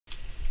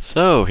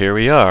So here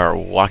we are,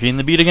 walking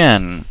the beat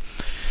again,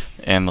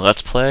 in the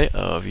Let's Play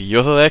of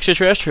UFO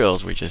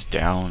Extraterrestrials. We just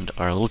downed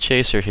our little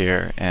chaser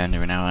here, and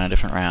we're now in a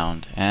different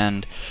round.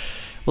 And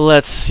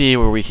let's see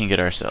where we can get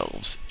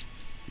ourselves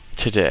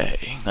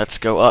today. Let's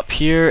go up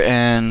here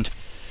and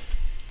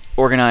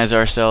organize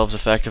ourselves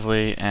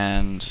effectively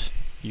and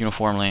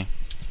uniformly,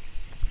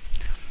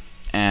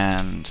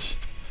 and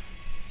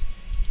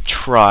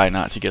try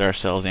not to get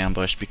ourselves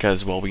ambushed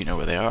because, well, we know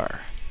where they are.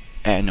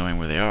 And knowing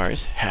where they are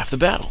is half the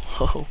battle.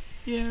 Oh,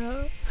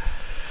 yeah.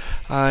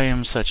 I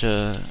am such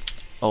a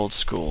old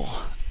school.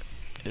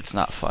 It's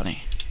not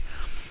funny.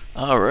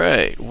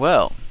 Alright,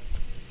 well.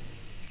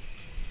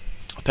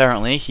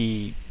 Apparently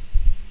he's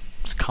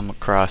come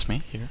across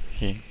me here.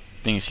 He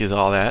thinks he's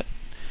all that.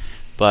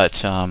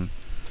 But, as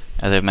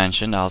I've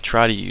mentioned, I'll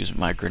try to use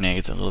my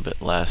grenades a little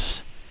bit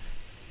less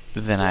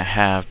than I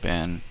have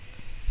been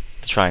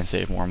to try and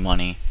save more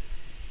money.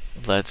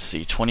 Let's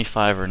see,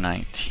 25 or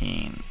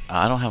 19.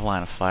 I don't have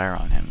line of fire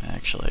on him,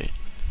 actually.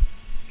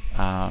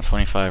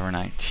 25 or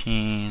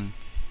 19.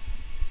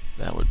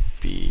 That would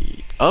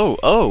be... Oh,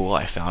 well,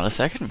 I found a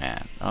second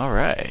man.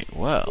 Alright,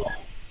 well.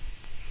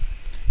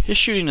 His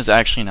shooting is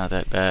actually not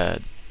that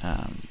bad.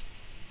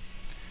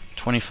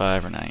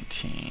 25 or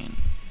 19.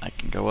 I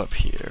can go up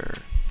here.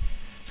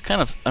 It's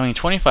kind of... I mean,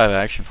 25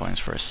 action points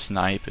for a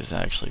snipe is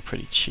actually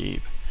pretty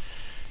cheap.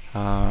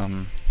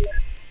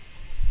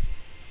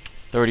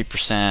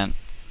 30%,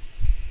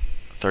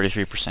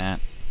 33%.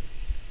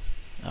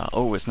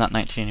 Oh, it's not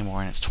 19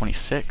 anymore, and it's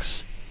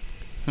 26.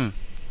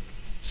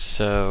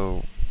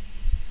 So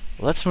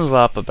let's move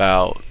up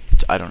about,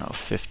 I don't know,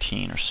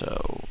 15 or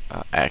so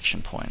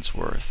action points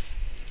worth.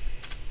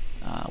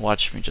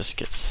 Watch me just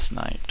get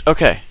sniped.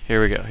 Okay,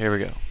 here we go, here we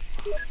go.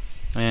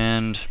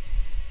 And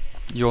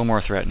you're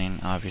more threatening,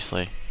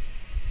 obviously.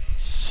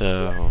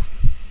 So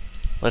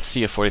let's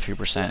see if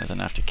 43% is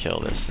enough to kill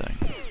this thing.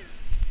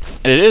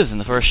 And it is in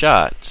the first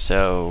shot,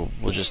 so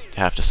we'll just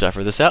have to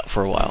suffer this out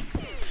for a while.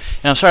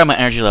 And I'm sorry my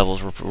energy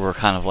levels were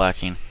kind of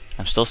lacking.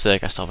 I'm still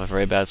sick, I still have a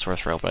very bad sore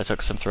throat, but I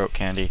took some throat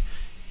candy,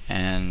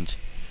 and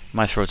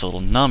my throat's a little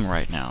numb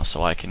right now,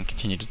 so I can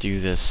continue to do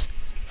this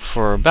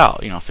for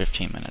about,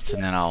 15 minutes,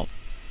 and then I'll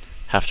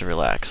have to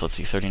relax. Let's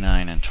see,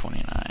 39 and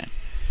 29.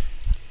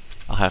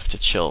 I'll have to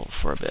chill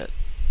for a bit.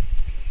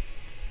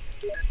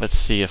 Let's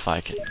see if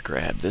I can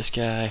grab this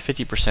guy.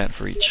 50%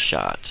 for each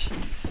shot.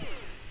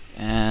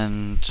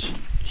 And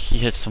he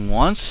hits him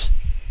once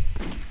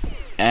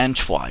and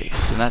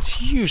twice, and that's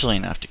usually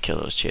enough to kill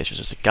those chasers.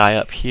 There's a guy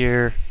up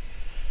here,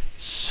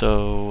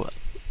 so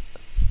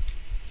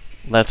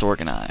let's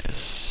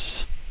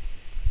organize.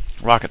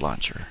 Rocket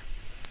launcher.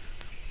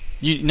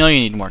 You know you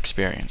need more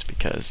experience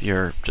because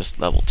you're just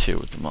level 2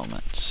 at the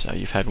moment, so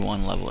you've had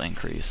 1 level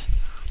increase.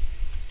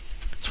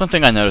 It's one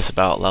thing I notice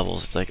about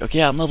levels. It's like, okay,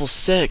 yeah, I'm level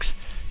 6,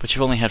 but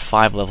you've only had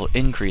 5 level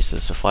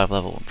increases, so 5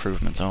 level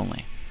improvements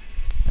only.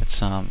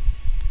 It's I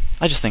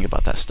just think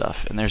about that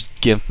stuff, and there's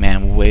Gimp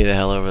Man way the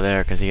hell over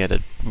there because he had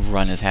to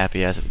run his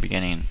happy ass at the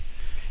beginning.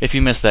 If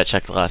you missed that,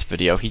 check the last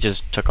video. He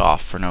just took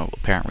off for no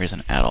apparent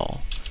reason at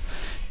all,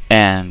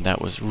 and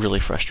that was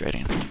really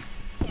frustrating.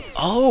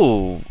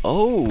 Oh,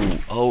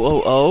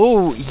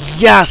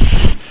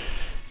 yes!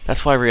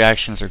 That's why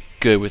reactions are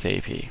good with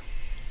AP.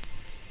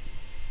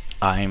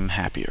 I'm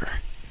happier.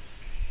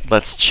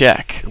 Let's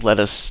check. Let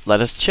us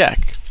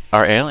check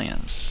our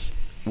aliens.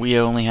 We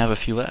only have a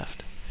few left.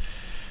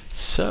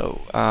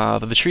 So,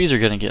 but the trees are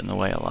going to get in the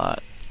way a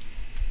lot.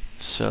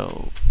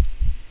 So,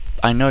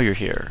 I know you're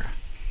here.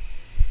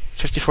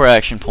 54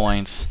 action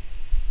points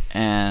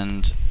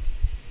and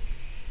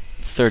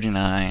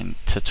 39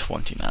 to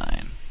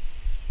 29.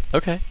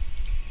 Okay.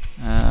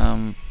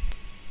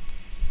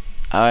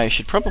 I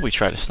should probably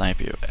try to snipe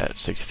you at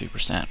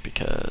 63%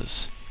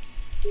 because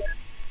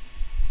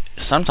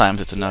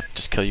sometimes it's enough to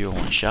just kill you in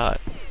 1 shot.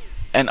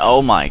 And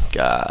oh my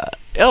god.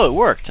 Oh, it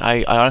worked.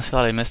 I honestly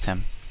thought I missed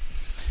him.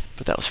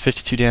 But that was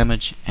 52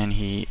 damage, and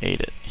he ate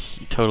it.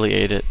 He totally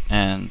ate it,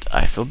 and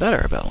I feel better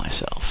about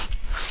myself.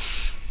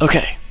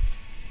 Okay.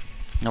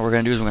 Now what we're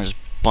going to do is we're going to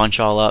just bunch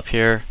all up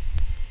here,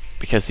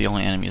 because the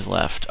only enemies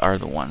left are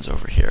the ones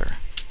over here.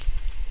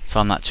 So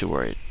I'm not too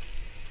worried.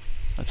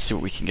 Let's see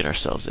what we can get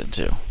ourselves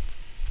into.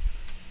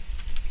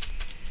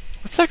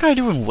 What's that guy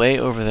doing way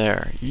over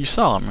there? You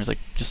saw him. He's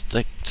just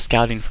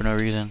scouting for no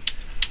reason.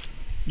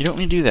 You don't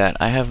need to do that.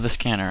 I have the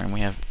scanner, and we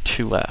have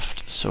 2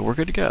 left. So we're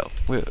good to go.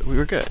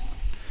 We're good.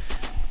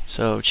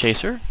 So,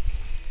 chaser,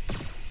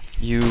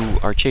 you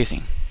are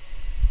chasing.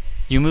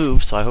 You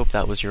moved, so I hope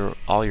that was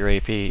all your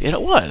AP. And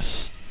it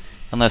was!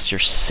 Unless you're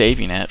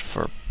saving it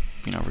for,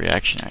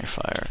 reactionary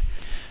fire.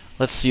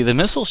 Let's see, the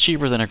missile's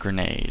cheaper than a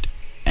grenade.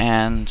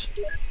 And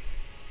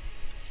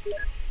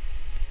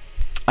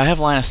I have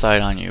line of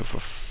sight on you for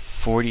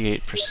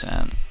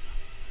 48%,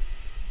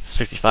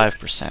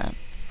 65%.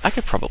 I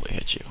could probably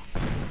hit you.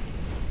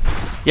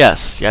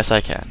 Yes, I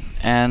can.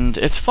 And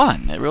it's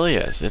fun, it really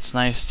is. It's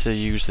nice to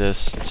use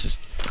this. It's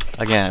just,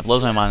 again, it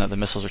blows my mind that the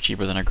missiles are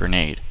cheaper than a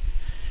grenade.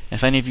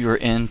 If any of you are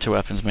into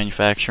weapons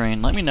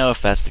manufacturing, let me know if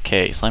that's the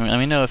case. Let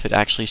me know if it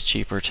actually is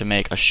cheaper to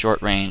make a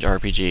short-range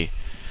RPG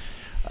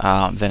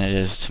than it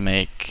is to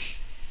make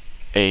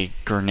a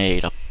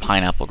grenade, a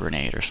pineapple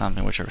grenade or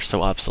something, which are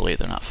so obsolete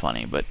they're not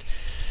funny. But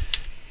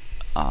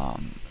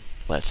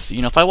let's see.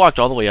 You know, if I walked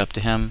all the way up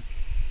to him,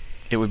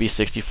 it would be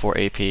 64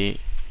 AP,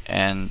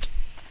 and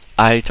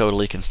I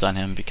totally can stun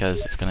him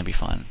because it's gonna be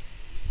fun.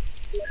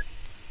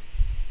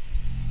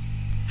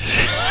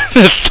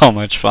 That's so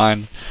much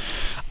fun.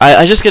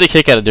 I just get a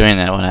kick out of doing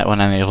that when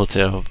I'm able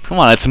to. Come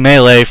on, it's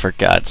melee, for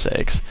God's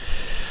sakes.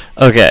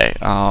 Okay,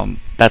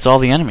 that's all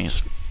the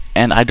enemies,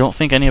 and I don't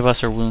think any of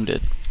us are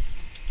wounded.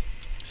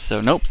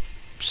 So nope.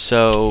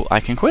 So I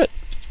can quit,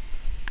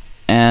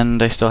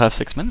 and I still have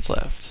 6 minutes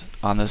left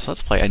on this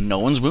Let's Play, and no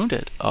one's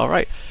wounded. All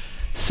right,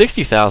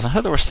 60,000. I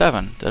thought there were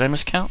 7. Did I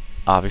miscount?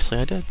 Obviously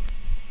I did.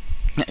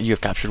 You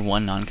have captured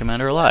 1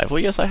 non-commander alive. Well,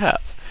 yes, I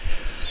have.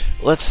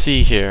 Let's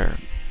see here.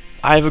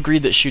 I've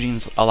agreed that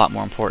shooting's a lot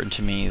more important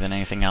to me than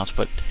anything else,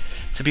 but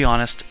to be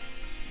honest,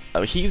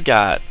 he's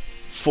got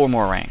 4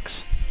 more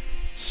ranks.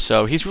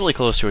 So he's really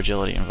close to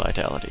agility and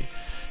vitality.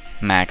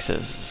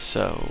 Maxes.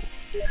 So,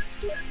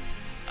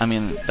 I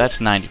mean,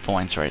 that's 90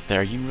 points right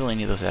there. You really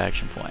need those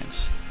action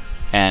points.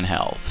 And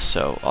health.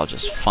 So I'll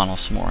just funnel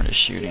some more into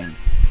shooting.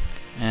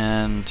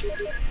 And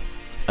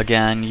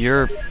again,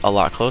 you're a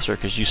lot closer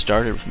because you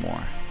started with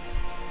more.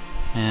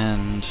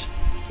 And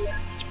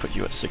let's put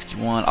you at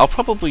 61. I'll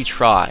probably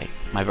try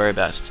my very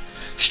best.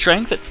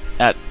 Strength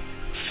at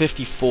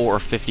 54 or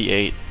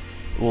 58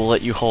 will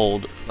let you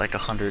hold like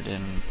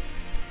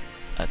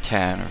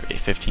 110 or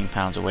 15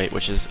 pounds of weight,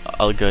 which is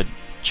a good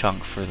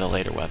chunk for the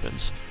later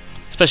weapons,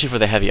 especially for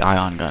the heavy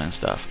ion gun and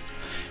stuff,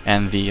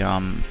 and the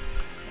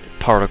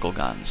particle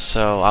guns.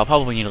 So I'll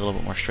probably need a little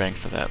bit more strength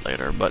for that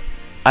later, but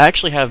I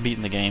actually have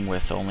beaten the game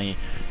with only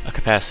a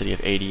capacity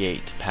of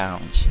 88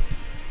 pounds,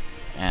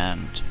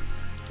 and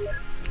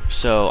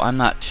so I'm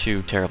not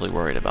too terribly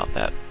worried about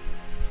that.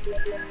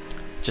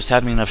 Just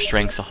having enough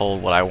strength to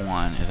hold what I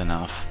want is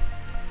enough.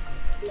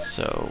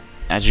 So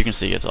as you can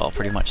see, it's all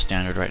pretty much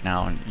standard right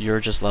now, and you're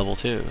just level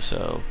 2,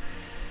 so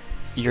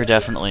you're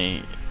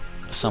definitely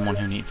someone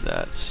who needs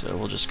that. So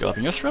we'll just go up,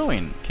 and you're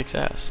throwing. Kicks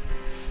ass.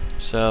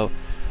 So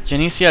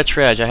Janicia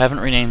Tredge, I haven't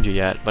renamed you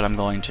yet, but I'm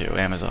going to,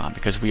 Amazon,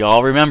 because we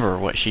all remember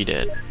what she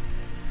did.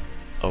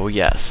 Oh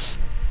yes.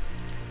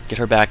 Get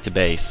her back to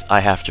base. I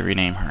have to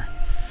rename her.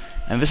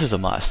 And this is a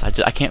must.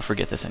 I can't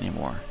forget this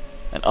anymore.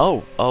 And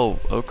oh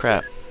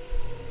crap.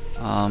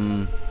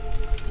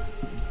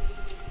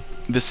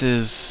 This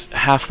is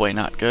halfway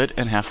not good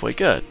and halfway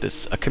good.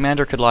 A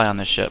commander could lie on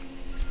this ship,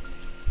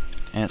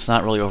 and it's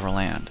not really over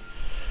land.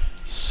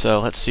 So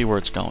let's see where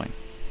it's going.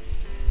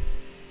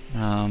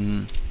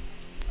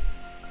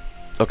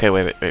 Okay,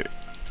 wait.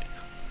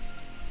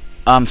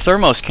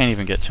 Thermos can't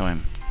even get to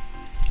him.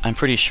 I'm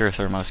pretty sure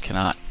Thermos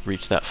cannot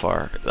reach that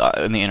far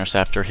in the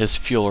interceptor. His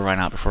fuel will run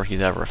out before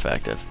he's ever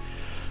effective.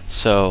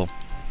 So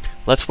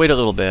let's wait a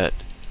little bit.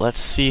 Let's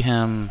see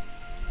him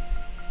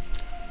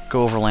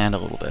go over land a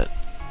little bit.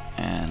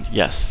 And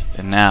yes,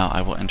 and now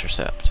I will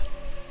intercept.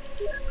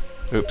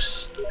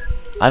 Oops.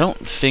 I don't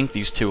think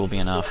these 2 will be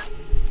enough.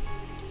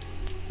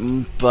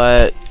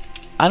 But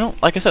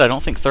like I said, I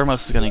don't think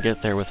Thermos is going to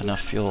get there with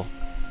enough fuel.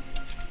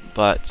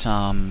 But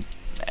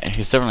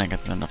he's definitely going to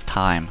get enough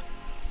time.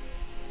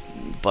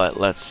 But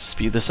let's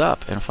speed this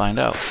up and find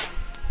out.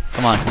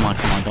 Come on,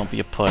 don't be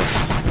a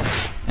puss.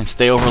 And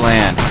stay over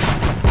land.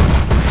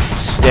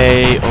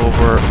 Stay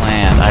over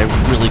land. I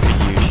really could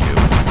use you.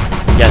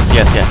 Yes.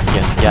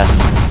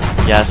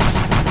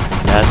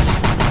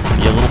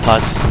 Be a little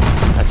putz.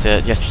 That's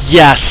it.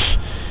 Yes!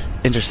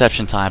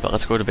 Interception time, but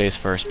let's go to base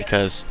first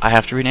because I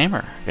have to rename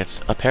her.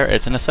 It's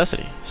a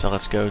necessity. So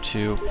let's go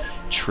to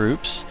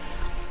troops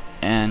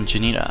and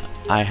Janita.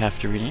 I have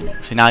to rename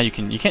her. See, now you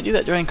can't do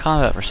that during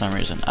combat for some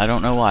reason. I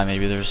don't know why.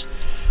 Maybe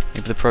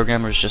the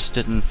programmers just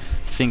didn't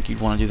think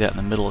you'd want to do that in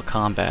the middle of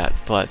combat.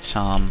 But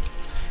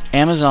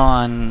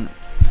Amazon,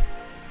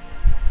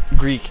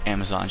 Greek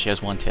Amazon, she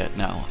has 1 tit.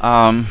 No.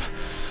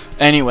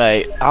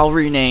 Anyway, I'll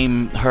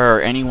rename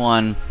her any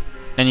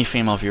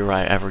female viewer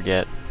I ever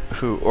get,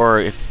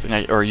 or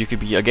you could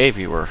be a gay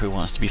viewer who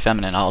wants to be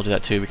feminine. I'll do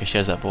that too because she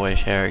has that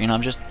boyish hair. You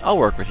know, I'll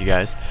work with you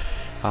guys.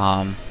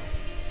 I'll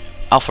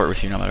flirt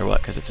with you no matter what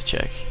because it's a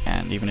chick,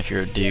 and even if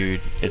you're a dude,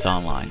 it's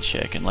online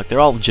chick, and like they're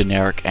all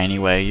generic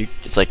anyway.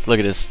 It's like, look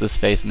at this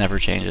face never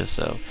changes.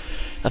 So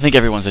I think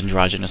everyone's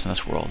androgynous in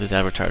this world. These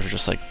avatars are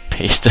just like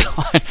pasted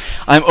on.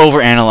 I'm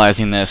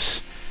overanalyzing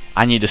this.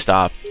 I need to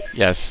stop.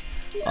 Yes,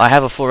 I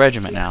have a full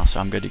regiment now, so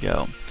I'm good to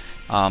go.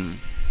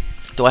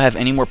 Do I have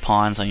any more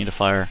pawns I need to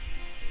fire?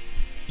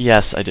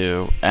 Yes, I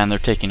do, and they're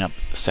taking up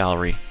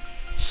salary.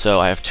 So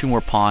I have 2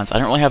 more pawns. I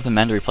don't really have the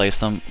men to replace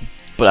them,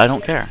 but I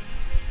don't care.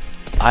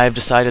 I've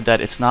decided that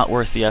it's not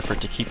worth the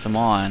effort to keep them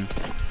on,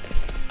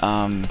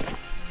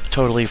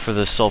 totally for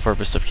the sole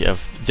purpose of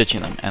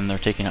ditching them, and they're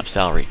taking up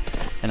salary,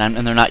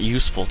 and they're not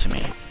useful to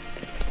me.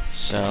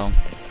 So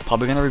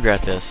probably gonna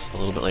regret this a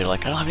little bit later.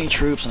 Like, I don't have any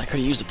troops, and I could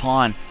have used a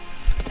pawn,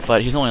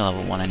 but he's only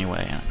level 1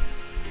 anyway.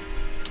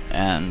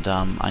 and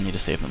I need to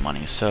save the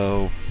money,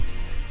 so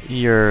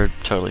you're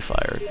totally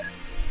fired.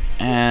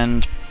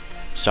 And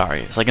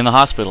sorry, it's like in the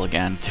hospital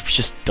again. If you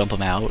just dump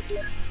them out,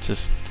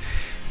 just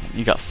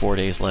you got 4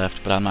 days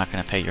left, but I'm not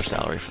going to pay your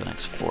salary for the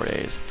next 4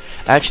 days.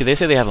 Actually, they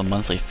say they have a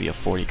monthly fee of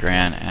 40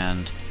 grand,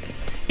 and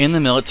in the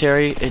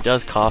military, it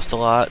does cost a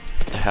lot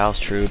to house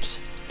troops,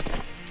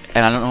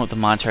 and I don't know what the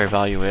monetary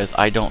value is.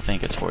 I don't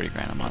think it's 40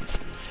 grand a month.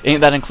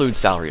 And that includes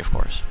salary, of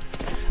course.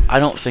 I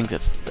don't think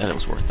that it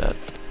was worth that,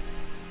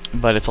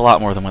 but it's a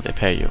lot more than what they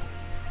pay you.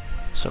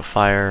 So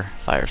fire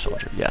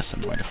soldier. Yes,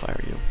 I'm going to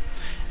fire you.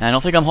 And I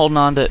don't think I'm holding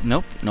on to...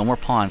 Nope, no more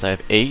pawns. I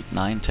have 8,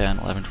 9, 10,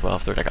 11,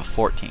 12, 13. I got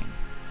 14.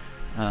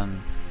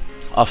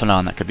 Off and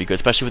on, that could be good,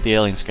 especially with the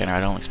alien scanner. I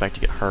don't expect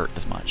to get hurt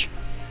as much.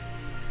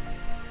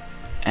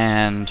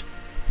 And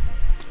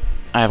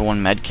I have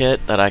 1 med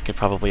kit that I could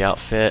probably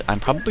outfit. I'm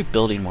probably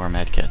building more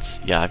med kits.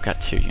 Yeah, I've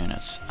got 2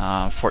 units.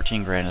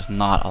 14 grand is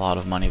not a lot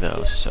of money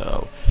though,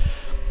 so...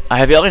 I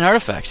have alien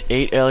artifacts.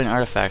 8 alien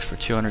artifacts for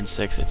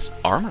 206. It's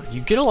armor.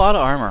 You get a lot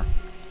of armor,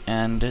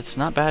 and it's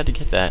not bad to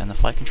get that in the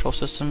flight control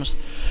systems.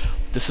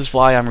 This is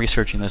why I'm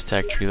researching this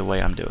tech tree the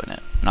way I'm doing it.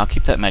 And I'll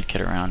keep that med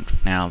kit around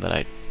now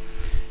that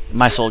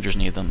my soldiers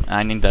need them.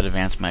 I need that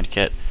advanced med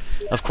kit.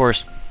 Of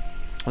course,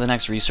 the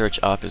next research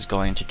up is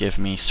going to give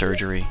me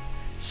surgery,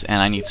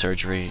 and I need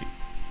surgery.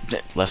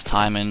 Less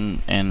time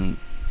in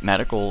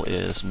medical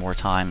is more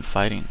time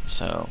fighting.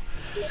 So,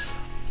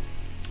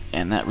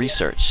 and that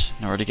research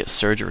in order to get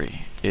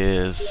surgery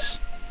is,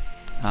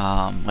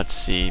 let's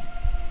see,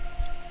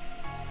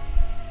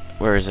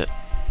 where is it?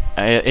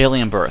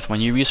 Alien birth.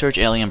 When you research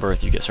alien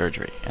birth, you get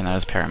surgery, and that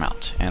is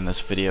paramount. And this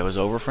video is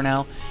over for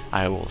now.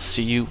 I will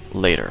see you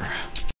later.